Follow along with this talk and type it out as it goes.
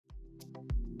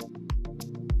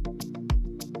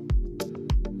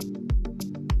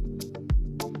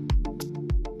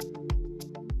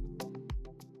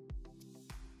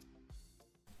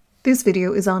This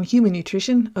video is on human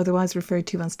nutrition, otherwise referred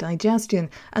to as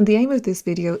digestion, and the aim of this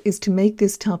video is to make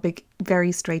this topic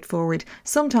very straightforward.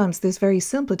 Sometimes this very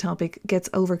simple topic gets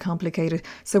overcomplicated,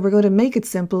 so we're going to make it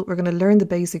simple. We're going to learn the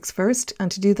basics first,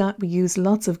 and to do that we use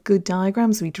lots of good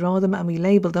diagrams, we draw them and we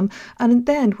label them, and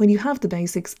then when you have the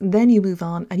basics, then you move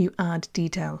on and you add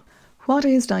detail. What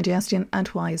is digestion and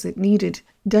why is it needed?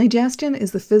 Digestion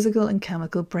is the physical and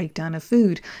chemical breakdown of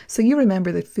food. So you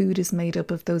remember that food is made up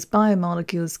of those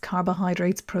biomolecules,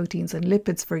 carbohydrates, proteins and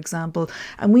lipids, for example,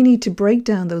 and we need to break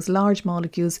down those large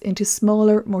molecules into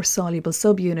smaller, more soluble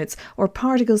subunits, or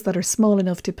particles that are small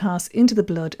enough to pass into the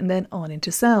blood and then on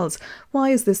into cells.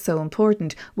 Why is this so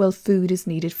important? Well, food is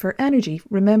needed for energy.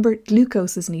 Remember,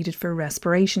 glucose is needed for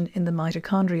respiration in the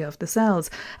mitochondria of the cells,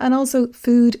 and also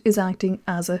food is acting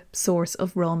as a source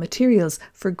of raw materials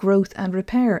for growth and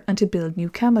repair and to build new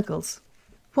chemicals.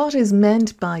 What is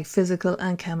meant by physical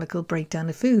and chemical breakdown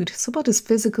of food? So what does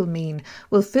physical mean?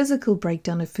 Well, physical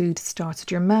breakdown of food starts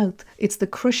at your mouth. It's the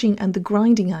crushing and the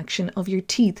grinding action of your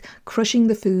teeth, crushing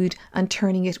the food and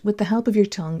turning it with the help of your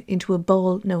tongue into a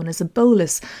ball known as a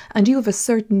bolus. And you have a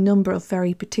certain number of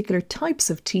very particular types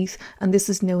of teeth, and this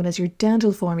is known as your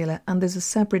dental formula, and there's a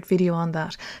separate video on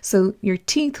that. So your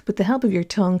teeth, with the help of your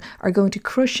tongue, are going to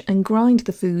crush and grind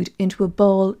the food into a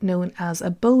ball known as a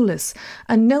bolus.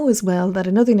 And know as well that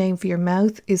another name for your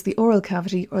mouth is the oral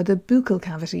cavity or the buccal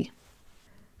cavity.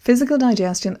 Physical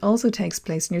digestion also takes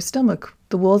place in your stomach,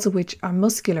 the walls of which are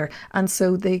muscular, and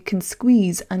so they can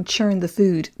squeeze and churn the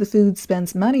food. The food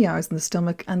spends many hours in the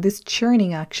stomach, and this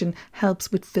churning action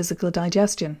helps with physical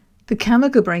digestion. The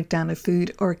chemical breakdown of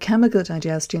food, or chemical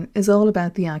digestion, is all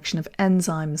about the action of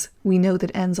enzymes. We know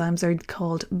that enzymes are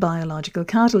called biological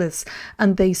catalysts,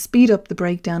 and they speed up the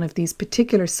breakdown of these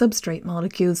particular substrate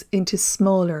molecules into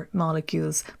smaller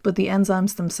molecules, but the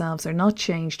enzymes themselves are not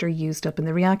changed or used up in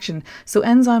the reaction. So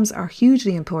enzymes are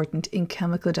hugely important in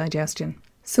chemical digestion.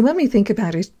 So when we think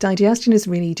about it, digestion is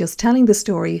really just telling the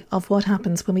story of what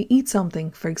happens when we eat something.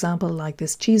 For example, like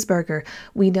this cheeseburger,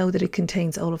 we know that it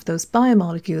contains all of those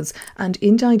biomolecules, and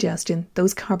in digestion,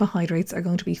 those carbohydrates are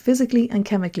going to be physically and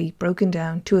chemically broken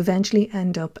down to eventually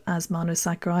end up as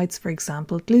monosaccharides, for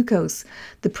example, glucose.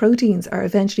 The proteins are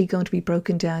eventually going to be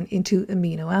broken down into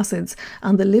amino acids,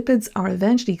 and the lipids are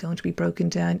eventually going to be broken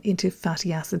down into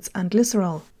fatty acids and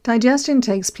glycerol. Digestion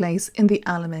takes place in the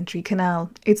alimentary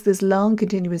canal. It's this long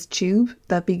continuous tube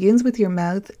that begins with your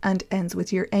mouth and ends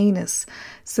with your anus.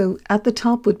 So at the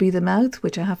top would be the mouth,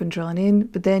 which I haven't drawn in,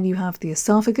 but then you have the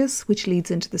esophagus, which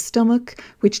leads into the stomach,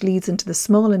 which leads into the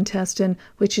small intestine,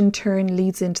 which in turn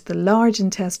leads into the large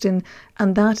intestine,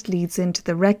 and that leads into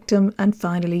the rectum and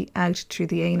finally out through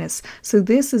the anus. So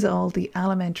this is all the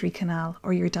alimentary canal,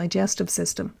 or your digestive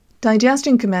system.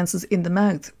 Digestion commences in the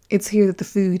mouth. It's here that the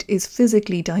food is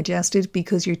physically digested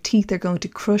because your teeth are going to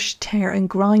crush, tear and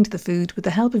grind the food with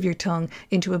the help of your tongue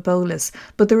into a bolus.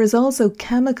 But there is also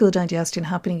chemical digestion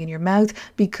happening in your mouth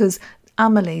because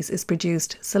amylase is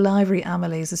produced, salivary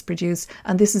amylase is produced,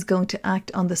 and this is going to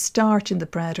act on the starch in the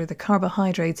bread or the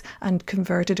carbohydrates and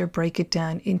convert it or break it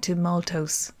down into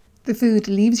maltose. The food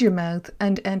leaves your mouth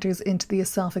and enters into the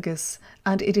esophagus,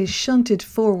 and it is shunted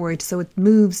forward, so it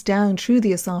moves down through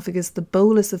the esophagus. The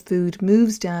bolus of food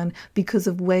moves down because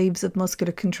of waves of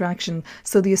muscular contraction.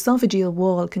 So the esophageal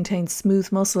wall contains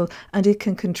smooth muscle, and it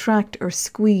can contract or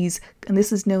squeeze, and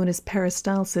this is known as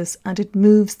peristalsis, and it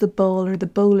moves the ball or the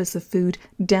bolus of food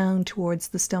down towards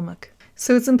the stomach.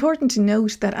 So it's important to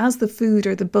note that as the food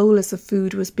or the bolus of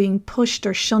food was being pushed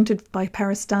or shunted by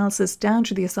peristalsis down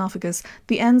through the esophagus,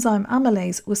 the enzyme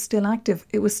amylase was still active.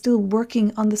 It was still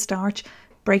working on the starch,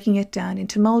 breaking it down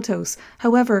into maltose.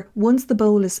 However, once the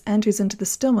bolus enters into the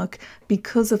stomach,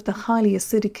 because of the highly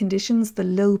acidic conditions, the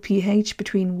low pH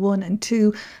between 1 and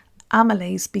 2,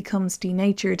 amylase becomes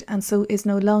denatured and so is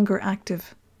no longer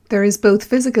active. There is both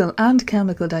physical and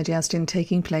chemical digestion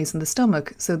taking place in the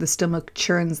stomach. So the stomach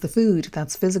churns the food,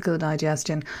 that's physical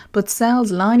digestion, but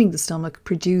cells lining the stomach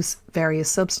produce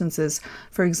various substances.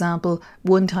 For example,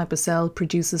 one type of cell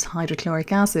produces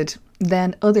hydrochloric acid,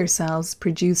 then other cells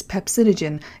produce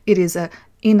pepsinogen. It is an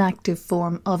inactive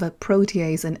form of a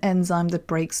protease, an enzyme that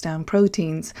breaks down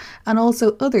proteins. And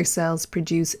also other cells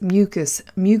produce mucus.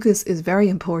 Mucus is very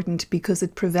important because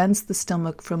it prevents the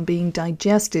stomach from being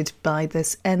digested by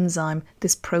this enzyme,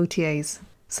 this protease.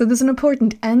 So there's an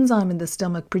important enzyme in the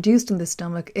stomach, produced in the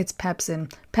stomach, it's pepsin.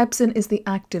 Pepsin is the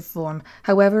active form,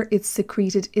 however it's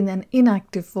secreted in an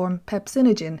inactive form,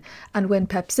 pepsinogen, and when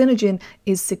pepsinogen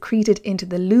is secreted into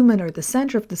the lumen or the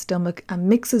centre of the stomach and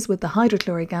mixes with the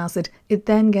hydrochloric acid, it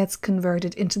then gets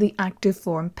converted into the active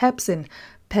form, pepsin.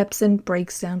 Pepsin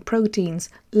breaks down proteins,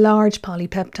 large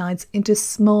polypeptides, into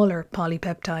smaller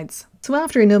polypeptides. So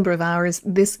after a number of hours,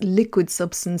 this liquid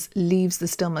substance leaves the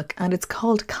stomach and it's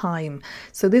called chyme.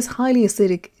 So this highly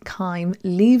acidic chyme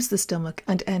leaves the stomach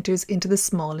and enters into the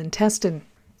small intestine.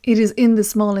 It is in the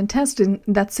small intestine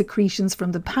that secretions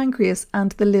from the pancreas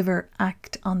and the liver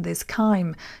act on this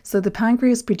chyme. So the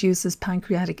pancreas produces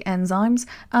pancreatic enzymes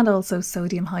and also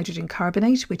sodium hydrogen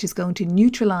carbonate, which is going to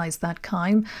neutralize that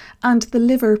chyme, and the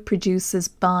liver produces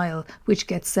bile, which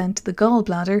gets sent to the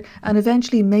gallbladder and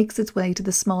eventually makes its way to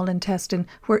the small intestine,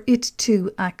 where it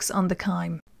too acts on the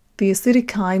chyme. The acidic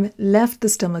chyme left the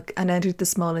stomach and entered the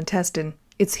small intestine.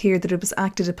 It's here that it was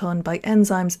acted upon by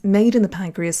enzymes made in the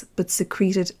pancreas but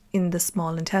secreted in the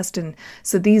small intestine.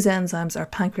 So these enzymes are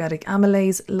pancreatic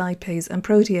amylase, lipase and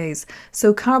protease.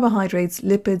 So carbohydrates,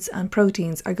 lipids and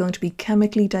proteins are going to be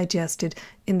chemically digested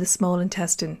in the small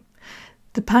intestine.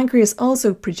 The pancreas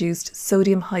also produced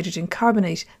sodium hydrogen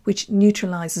carbonate, which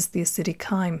neutralizes the acidic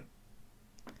chyme.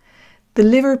 The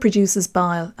liver produces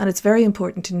bile, and it's very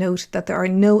important to note that there are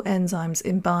no enzymes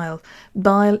in bile.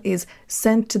 Bile is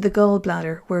sent to the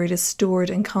gallbladder where it is stored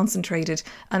and concentrated,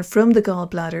 and from the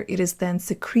gallbladder it is then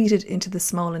secreted into the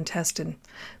small intestine.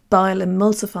 Bile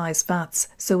emulsifies fats,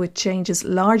 so it changes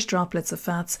large droplets of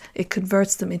fats, it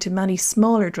converts them into many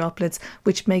smaller droplets,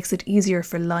 which makes it easier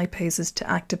for lipases to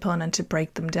act upon and to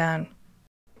break them down.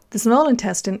 The small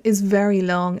intestine is very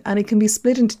long and it can be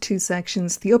split into two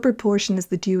sections. The upper portion is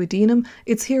the duodenum.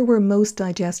 It's here where most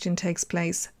digestion takes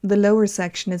place. The lower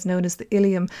section is known as the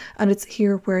ileum, and it's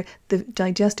here where the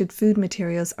digested food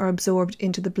materials are absorbed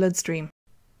into the bloodstream.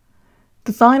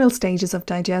 The final stages of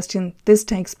digestion, this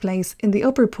takes place in the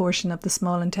upper portion of the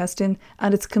small intestine,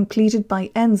 and it's completed by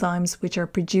enzymes which are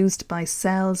produced by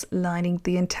cells lining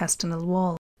the intestinal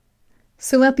wall.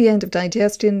 So at the end of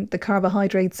digestion, the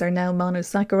carbohydrates are now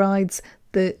monosaccharides,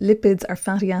 the lipids are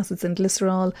fatty acids and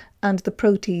glycerol, and the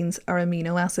proteins are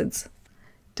amino acids.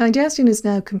 Digestion is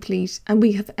now complete, and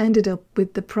we have ended up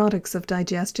with the products of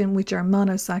digestion, which are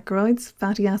monosaccharides,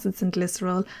 fatty acids and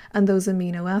glycerol, and those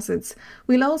amino acids.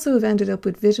 We'll also have ended up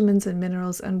with vitamins and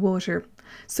minerals and water.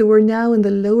 So we're now in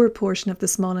the lower portion of the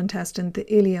small intestine, the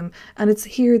ileum, and it's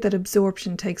here that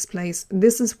absorption takes place.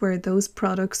 This is where those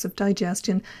products of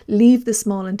digestion leave the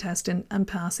small intestine and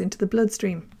pass into the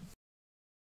bloodstream.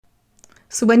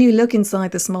 So when you look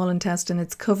inside the small intestine,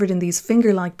 it's covered in these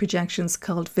finger-like projections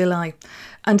called villi,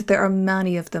 and there are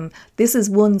many of them. This is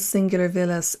one singular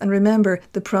villus, and remember,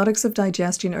 the products of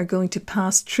digestion are going to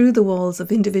pass through the walls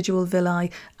of individual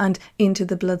villi and into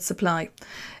the blood supply.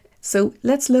 So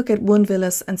let's look at one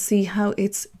villus and see how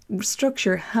its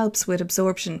structure helps with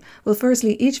absorption. Well,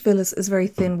 firstly, each villus is very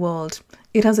thin-walled.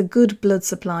 It has a good blood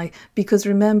supply because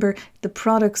remember, the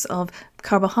products of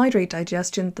carbohydrate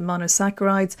digestion, the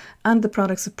monosaccharides, and the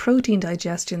products of protein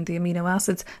digestion, the amino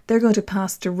acids, they're going to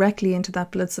pass directly into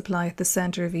that blood supply at the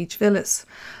centre of each villus.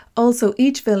 Also,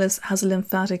 each villus has a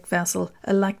lymphatic vessel,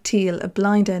 a lacteal, a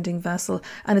blind-ending vessel,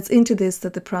 and it's into this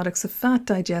that the products of fat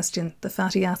digestion, the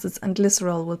fatty acids and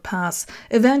glycerol will pass.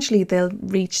 Eventually, they'll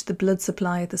reach the blood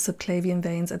supply at the subclavian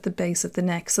veins at the base of the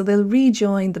neck, so they'll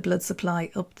rejoin the blood supply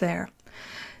up there.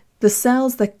 The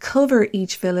cells that cover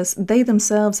each villus, they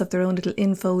themselves have their own little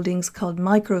infoldings called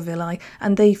microvilli,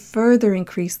 and they further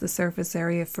increase the surface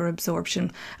area for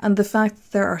absorption. And the fact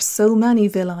that there are so many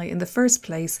villi in the first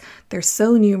place, they're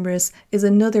so numerous, is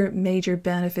another major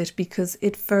benefit because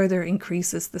it further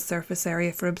increases the surface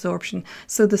area for absorption.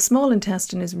 So the small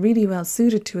intestine is really well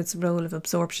suited to its role of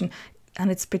absorption, and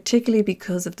it's particularly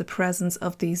because of the presence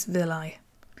of these villi.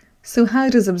 So how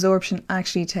does absorption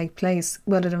actually take place?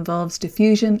 Well, it involves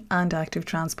diffusion and active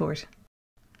transport.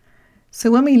 So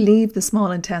when we leave the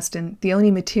small intestine, the only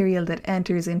material that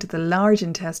enters into the large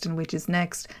intestine, which is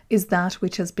next, is that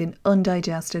which has been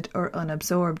undigested or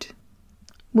unabsorbed.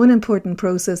 One important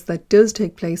process that does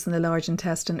take place in the large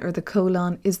intestine or the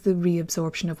colon is the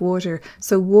reabsorption of water.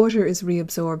 So water is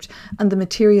reabsorbed, and the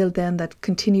material then that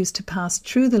continues to pass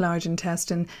through the large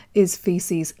intestine is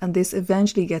feces, and this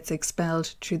eventually gets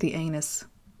expelled through the anus.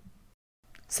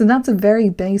 So that's a very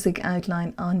basic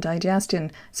outline on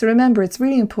digestion. So remember, it's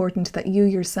really important that you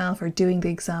yourself are doing the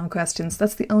exam questions.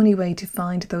 That's the only way to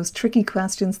find those tricky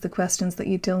questions, the questions that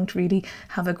you don't really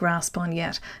have a grasp on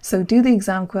yet. So do the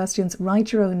exam questions,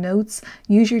 write your own notes,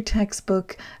 use your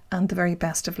textbook, and the very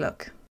best of luck.